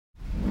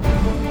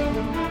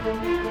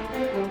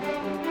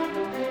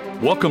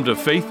Welcome to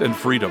Faith and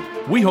Freedom.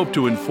 We hope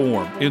to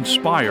inform,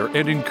 inspire,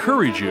 and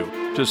encourage you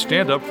to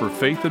stand up for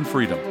faith and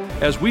freedom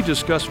as we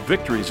discuss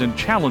victories and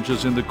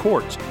challenges in the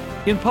courts,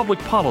 in public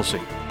policy,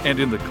 and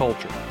in the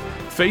culture.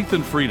 Faith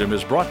and Freedom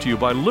is brought to you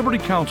by Liberty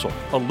Counsel,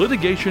 a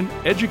litigation,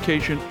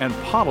 education, and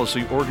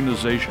policy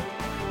organization.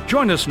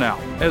 Join us now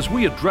as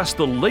we address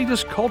the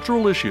latest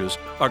cultural issues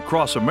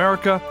across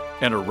America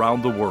and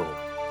around the world.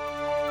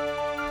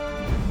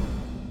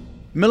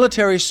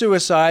 Military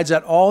suicides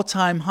at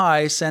all-time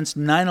high since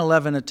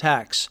 9/11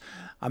 attacks.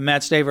 I'm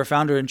Matt Staver,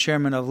 founder and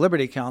chairman of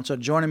Liberty Counsel.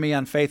 Joining me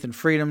on Faith and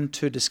Freedom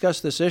to discuss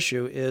this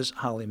issue is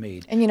Holly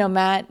Mead. And you know,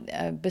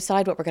 Matt,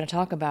 beside what we're going to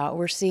talk about,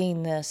 we're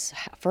seeing this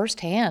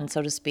firsthand,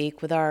 so to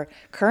speak, with our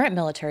current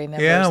military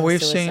members. Yeah,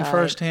 we've seen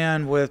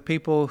firsthand with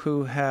people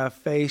who have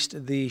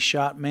faced the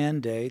shot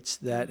mandates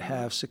that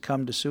have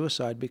succumbed to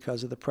suicide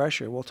because of the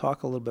pressure. We'll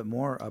talk a little bit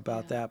more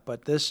about that,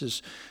 but this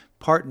is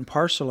part and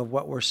parcel of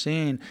what we're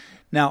seeing.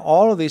 Now,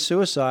 all of these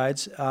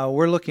suicides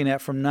we're looking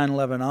at from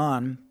 9/11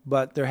 on,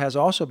 but there has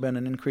also been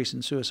an increase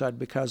in suicide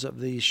because of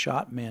these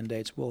shot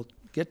mandates. We'll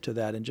get to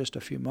that in just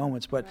a few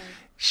moments. But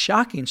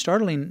shocking,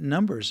 startling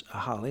numbers,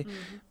 Holly.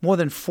 More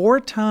than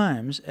 4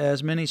 times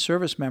as many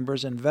service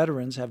members and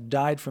veterans have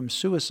died from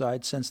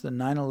suicide since the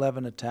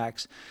 9/11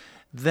 attacks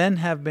than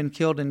have been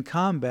killed in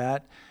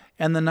combat,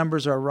 and the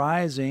numbers are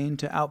rising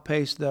to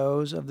outpace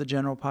those of the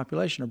general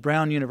population. A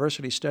Brown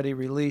University study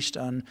released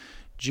on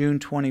June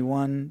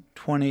 21,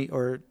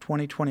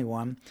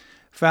 2021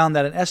 found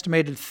that an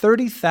estimated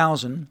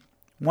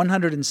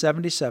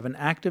 30,177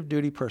 active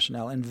duty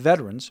personnel and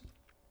veterans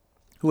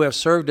who have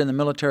served in the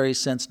military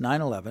since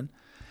 9/11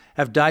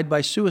 have died by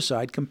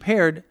suicide,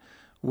 compared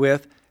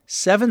with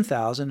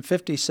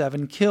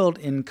 7,057 killed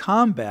in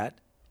combat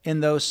in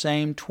those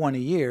same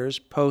 20 years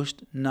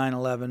post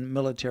 9/11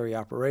 military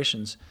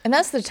operations. And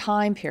that's the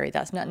time period.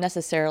 That's not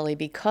necessarily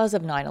because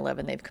of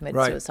 9/11 they've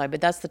committed suicide,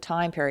 but that's the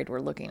time period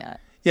we're looking at.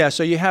 Yeah,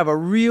 so you have a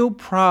real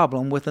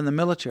problem within the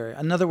military.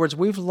 In other words,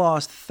 we've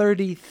lost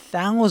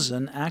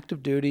 30,000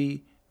 active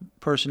duty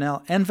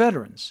personnel and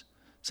veterans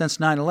since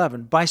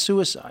 9/11 by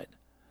suicide.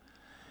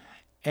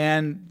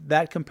 And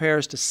that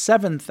compares to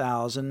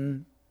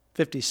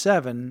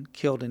 7,057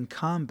 killed in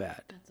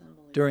combat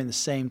during the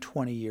same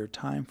 20-year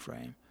time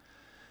frame.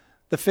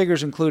 The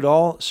figures include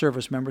all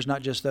service members,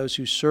 not just those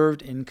who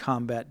served in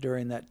combat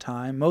during that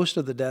time. Most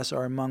of the deaths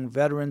are among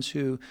veterans,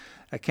 who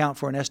account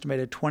for an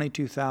estimated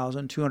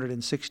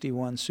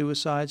 22,261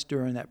 suicides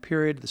during that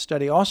period. The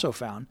study also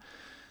found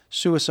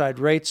suicide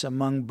rates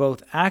among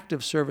both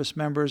active service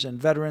members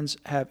and veterans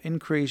have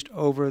increased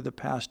over the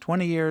past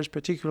 20 years,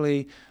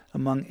 particularly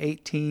among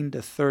 18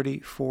 to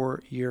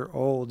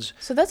 34-year-olds.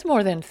 So that's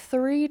more than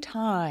 3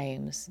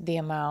 times the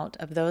amount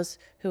of those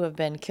who have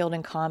been killed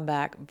in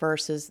combat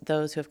versus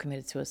those who have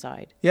committed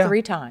suicide. Yeah.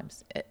 3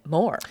 times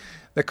more.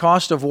 The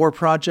Cost of War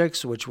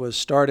Projects, which was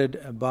started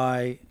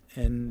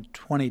in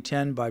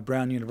 2010 by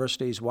Brown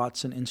University's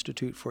Watson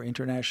Institute for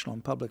International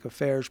and Public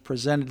Affairs,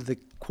 presented the,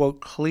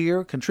 quote,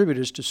 clear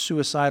contributors to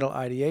suicidal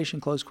ideation,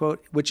 close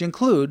quote, which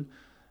include,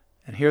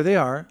 and here they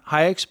are,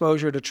 high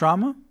exposure to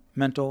trauma,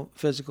 mental,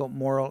 physical,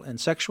 moral, and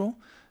sexual,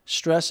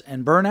 stress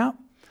and burnout,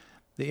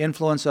 the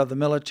influence of the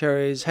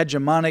military's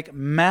hegemonic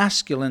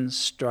masculine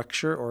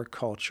structure or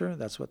culture,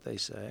 that's what they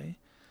say,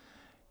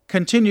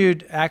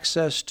 continued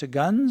access to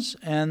guns,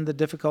 and the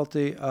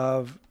difficulty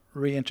of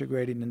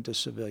reintegrating into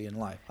civilian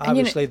life.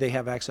 Obviously, they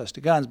have access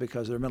to guns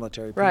because they're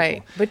military people.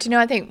 Right. But,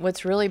 I think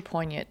what's really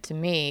poignant to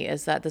me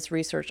is that this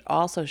research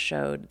also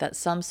showed that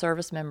some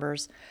service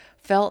members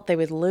felt they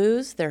would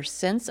lose their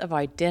sense of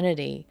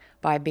identity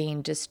by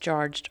being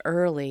discharged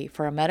early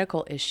for a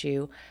medical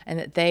issue, and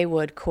that they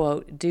would,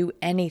 quote, do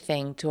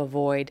anything to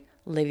avoid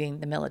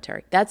leaving the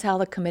military. That's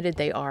how committed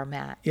they are,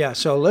 Matt. Yeah,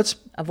 so let's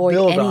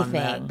build on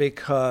that,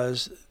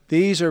 because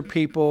these are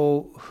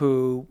people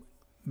who,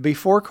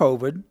 before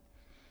COVID,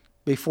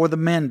 before the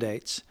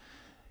mandates,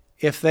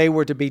 if they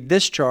were to be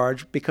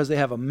discharged because they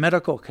have a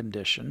medical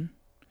condition,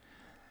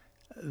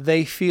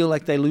 they feel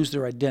like they lose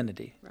their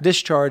identity,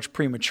 discharged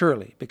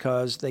prematurely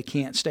because they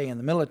can't stay in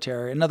the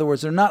military. In other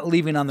words, they're not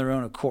leaving on their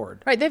own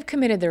accord. Right. They've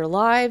committed their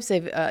lives.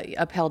 They've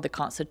upheld the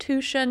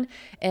Constitution.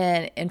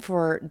 And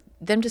for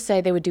them to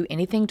say they would do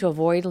anything to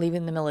avoid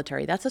leaving the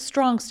military, that's a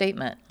strong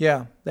statement.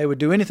 Yeah, they would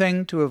do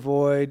anything to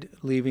avoid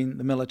leaving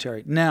the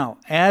military. Now,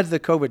 add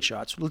the COVID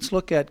shots. Let's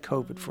look at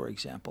COVID, for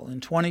example. In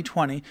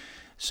 2020,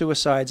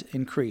 suicides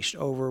increased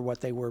over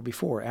what they were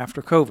before,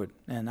 after COVID.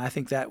 And I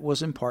think that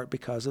was in part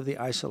because of the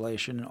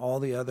isolation and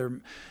all the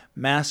other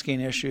masking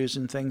issues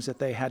and things that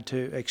they had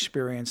to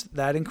experience.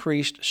 That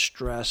increased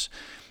stress,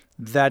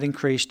 that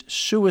increased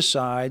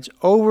suicides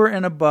over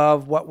and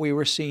above what we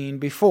were seeing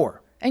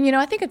before. And,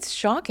 I think it's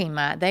shocking,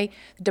 Matt. The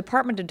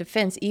Department of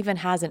Defense even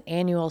has an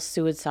annual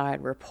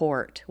suicide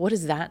report. What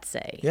does that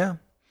say? Yeah.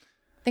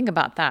 Think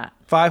about that.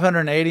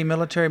 580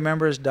 military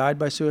members died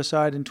by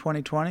suicide in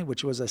 2020,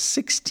 which was a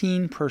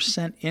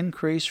 16%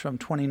 increase from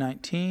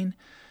 2019,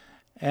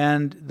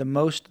 and the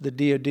most the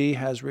DoD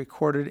has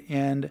recorded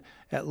in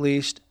at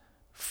least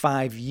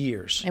 5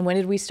 years. And when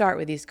did we start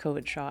with these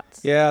COVID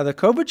shots? Yeah, the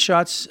COVID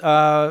shots,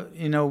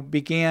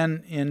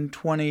 began in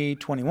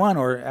 2021,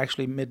 or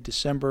actually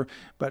mid-December,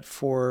 but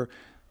for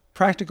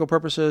practical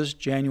purposes,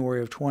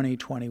 January of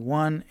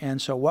 2021.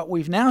 And so what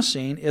we've now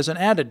seen is an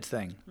added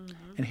thing.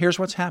 And here's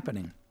what's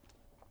happening.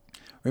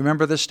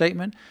 Remember this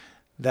statement?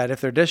 That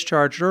if they're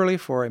discharged early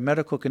for a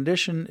medical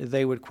condition,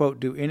 they would, quote,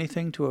 do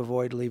anything to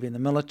avoid leaving the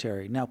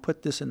military. Now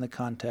put this in the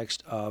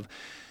context of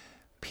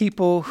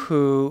people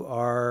who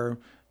are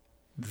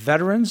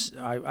veterans.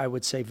 I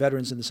would say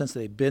veterans in the sense that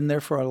they've been there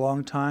for a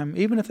long time,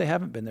 even if they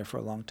haven't been there for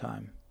a long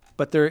time.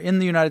 But they're in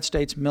the United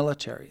States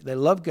military. They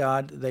love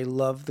God. They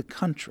love the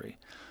country.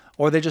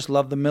 Or they just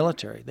love the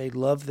military. They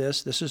love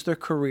this. This is their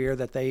career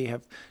that they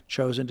have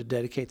chosen to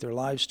dedicate their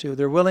lives to.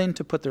 They're willing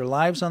to put their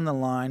lives on the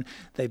line.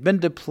 They've been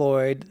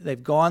deployed.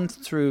 They've gone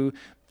through,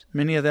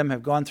 many of them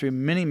have gone through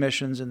many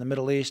missions in the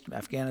Middle East,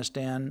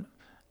 Afghanistan,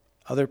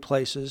 other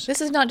places.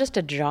 This is not just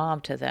a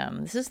job to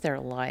them. This is their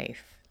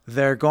life.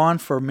 They're gone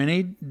for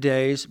many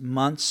days,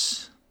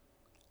 months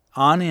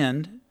on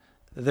end.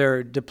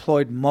 They're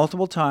deployed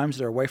multiple times.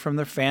 They're away from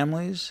their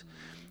families.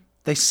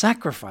 They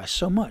sacrifice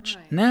so much.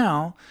 Right.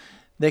 Now,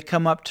 they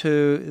come up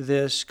to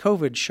this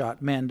COVID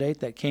shot mandate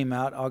that came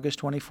out August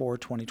 24,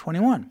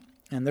 2021.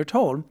 And they're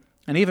told,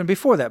 and even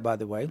before that, by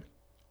the way,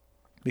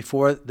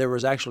 before there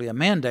was actually a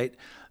mandate,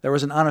 there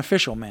was an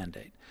unofficial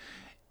mandate.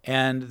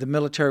 And the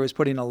military was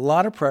putting a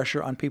lot of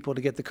pressure on people to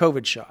get the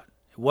COVID shot.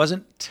 It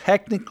wasn't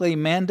technically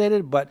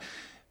mandated, but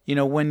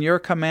when your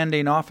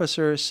commanding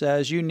officer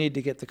says you need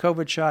to get the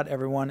COVID shot,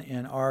 everyone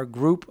in our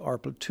group, our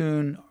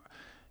platoon,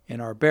 in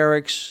our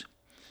barracks,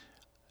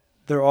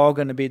 they're all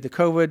going to be the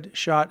COVID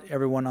shot.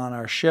 Everyone on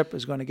our ship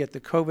is going to get the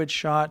COVID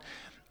shot.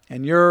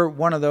 And you're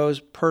one of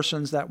those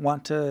persons that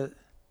want to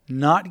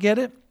not get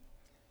it,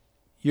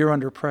 you're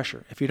under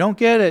pressure. If you don't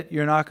get it,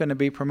 you're not going to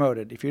be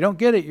promoted. If you don't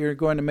get it, you're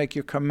going to make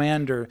your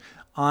commander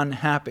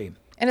unhappy.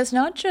 And it's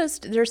not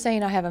just they're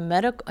saying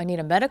I need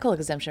a medical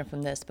exemption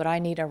from this, but I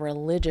need a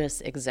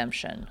religious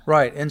exemption.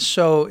 Right. And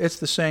so it's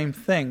the same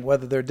thing,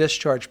 whether they're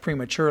discharged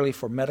prematurely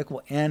for medical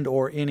and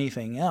or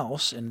anything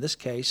else. In this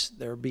case,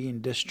 they're being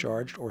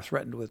discharged or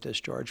threatened with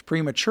discharge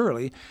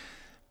prematurely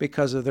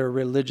because of their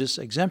religious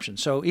exemption.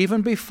 So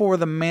even before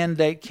the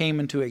mandate came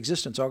into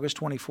existence, August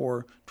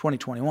 24,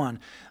 2021,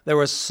 there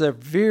was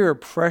severe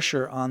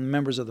pressure on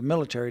members of the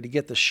military to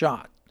get the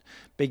shot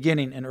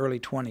beginning in early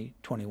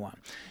 2021.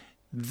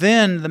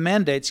 Then the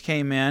mandates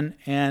came in,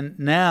 and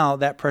now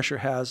that pressure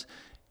has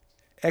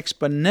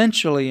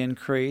exponentially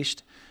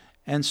increased.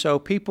 And so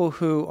people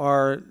who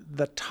are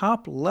the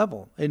top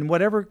level in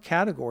whatever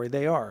category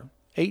they are,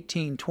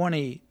 18,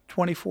 20,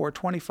 24,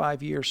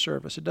 25 years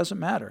service, it doesn't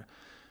matter.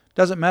 It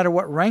doesn't matter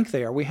what rank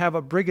they are. We have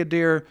a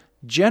brigadier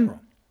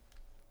general.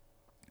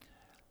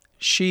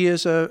 She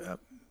is a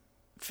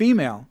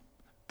female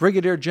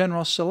brigadier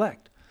general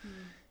select.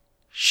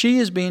 She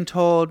is being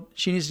told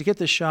she needs to get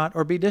the shot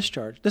or be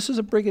discharged. This is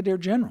a brigadier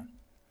general.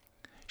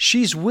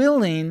 She's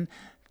willing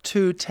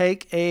to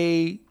take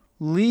a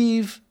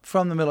leave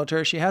from the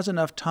military. She has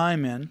enough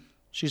time in.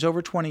 She's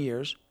over 20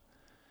 years.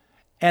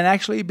 And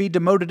actually be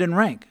demoted in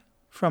rank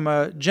from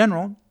a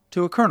general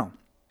to a colonel.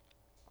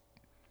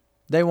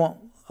 They won't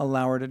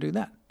allow her to do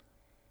that.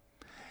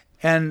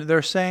 And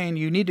they're saying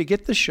you need to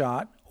get the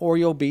shot or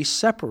you'll be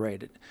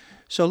separated.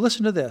 So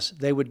listen to this.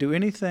 They would do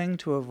anything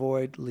to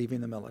avoid leaving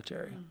the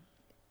military.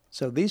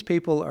 So these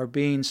people are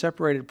being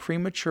separated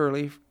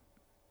prematurely,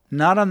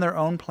 not on their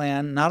own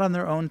plan, not on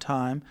their own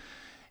time,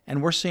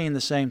 and we're seeing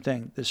the same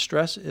thing. The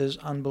stress is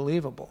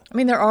unbelievable. I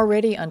mean, they're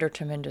already under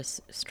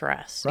tremendous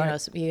stress. Right.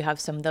 So you have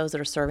some of those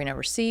that are serving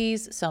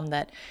overseas, some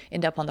that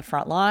end up on the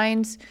front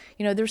lines.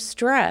 There's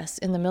stress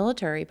in the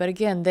military, but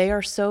again, they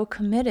are so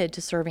committed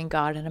to serving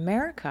God in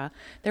America,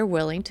 they're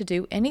willing to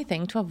do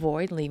anything to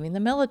avoid leaving the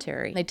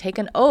military. They take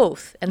an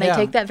oath, and they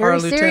take that very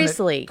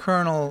seriously.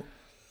 Colonel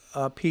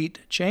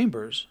Pete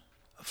Chambers,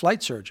 a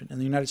flight surgeon in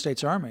the United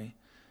States Army,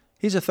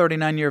 he's a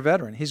 39-year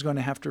veteran. He's going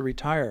to have to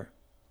retire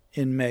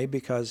in May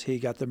because he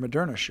got the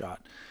Moderna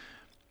shot.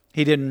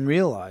 He didn't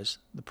realize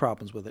the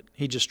problems with it.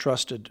 He just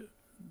trusted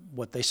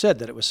what they said,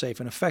 that it was safe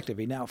and effective.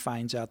 He now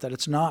finds out that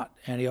it's not.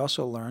 And he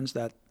also learns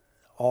that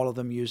all of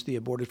them used the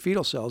aborted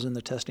fetal cells in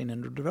the testing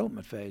and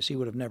development phase. He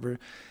would have never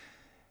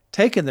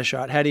taken the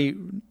shot had he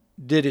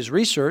did his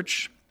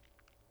research,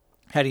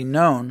 had he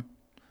known.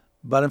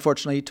 But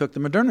unfortunately, he took the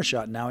Moderna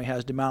shot. Now he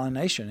has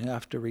demyelination. He'll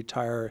have to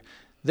retire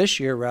this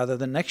year rather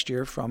than next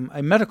year from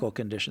a medical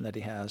condition that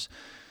he has.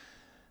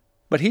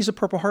 But he's a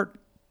Purple Heart.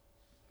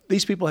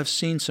 These people have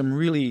seen some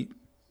really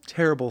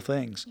terrible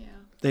things. Yeah.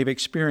 They've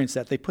experienced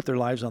that. They put their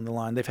lives on the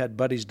line. They've had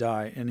buddies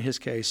die. In his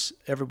case,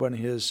 everyone in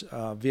his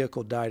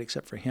vehicle died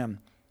except for him.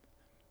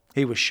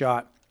 He was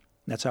shot.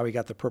 That's how he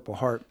got the Purple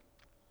Heart.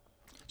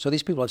 So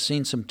these people have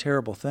seen some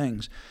terrible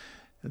things.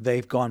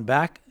 They've gone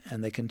back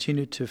and they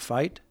continue to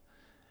fight.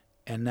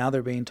 And now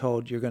they're being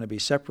told you're going to be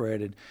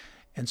separated.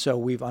 And so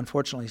we've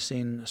unfortunately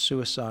seen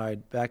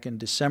suicide back in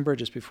December,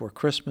 just before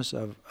Christmas,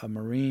 of a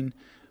Marine.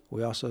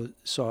 We also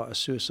saw a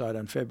suicide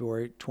on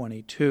February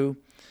 22.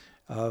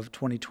 of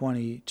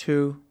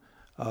 2022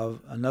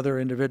 of another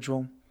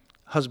individual,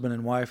 husband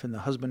and wife, and the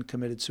husband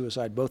committed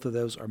suicide. Both of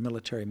those are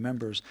military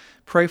members.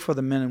 Pray for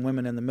the men and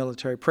women in the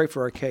military. Pray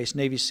for our case,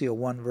 Navy SEAL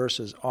 1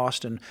 versus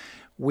Austin.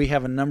 We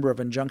have a number of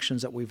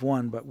injunctions that we've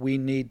won, but we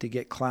need to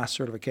get class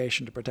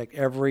certification to protect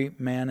every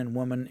man and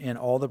woman in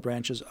all the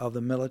branches of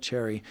the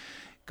military.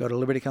 Go to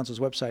Liberty Counsel's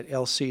website,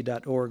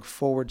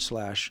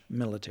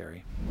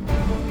 lc.org/military.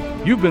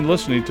 You've been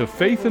listening to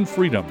Faith and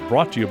Freedom,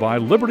 brought to you by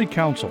Liberty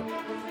Counsel.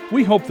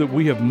 We hope that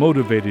we have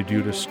motivated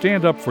you to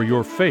stand up for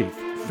your faith,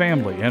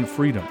 family, and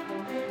freedom.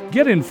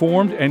 Get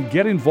informed and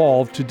get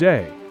involved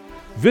today.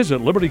 Visit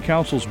Liberty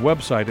Counsel's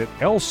website at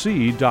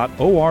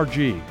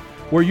lc.org,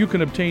 where you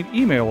can obtain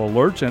email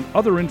alerts and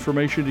other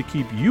information to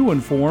keep you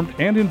informed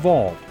and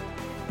involved.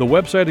 The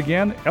website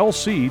again,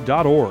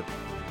 lc.org.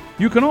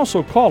 You can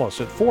also call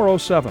us at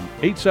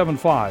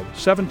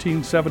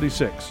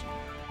 407-875-1776.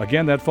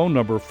 Again, that phone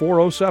number,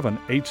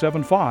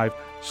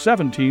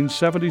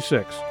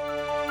 407-875-1776.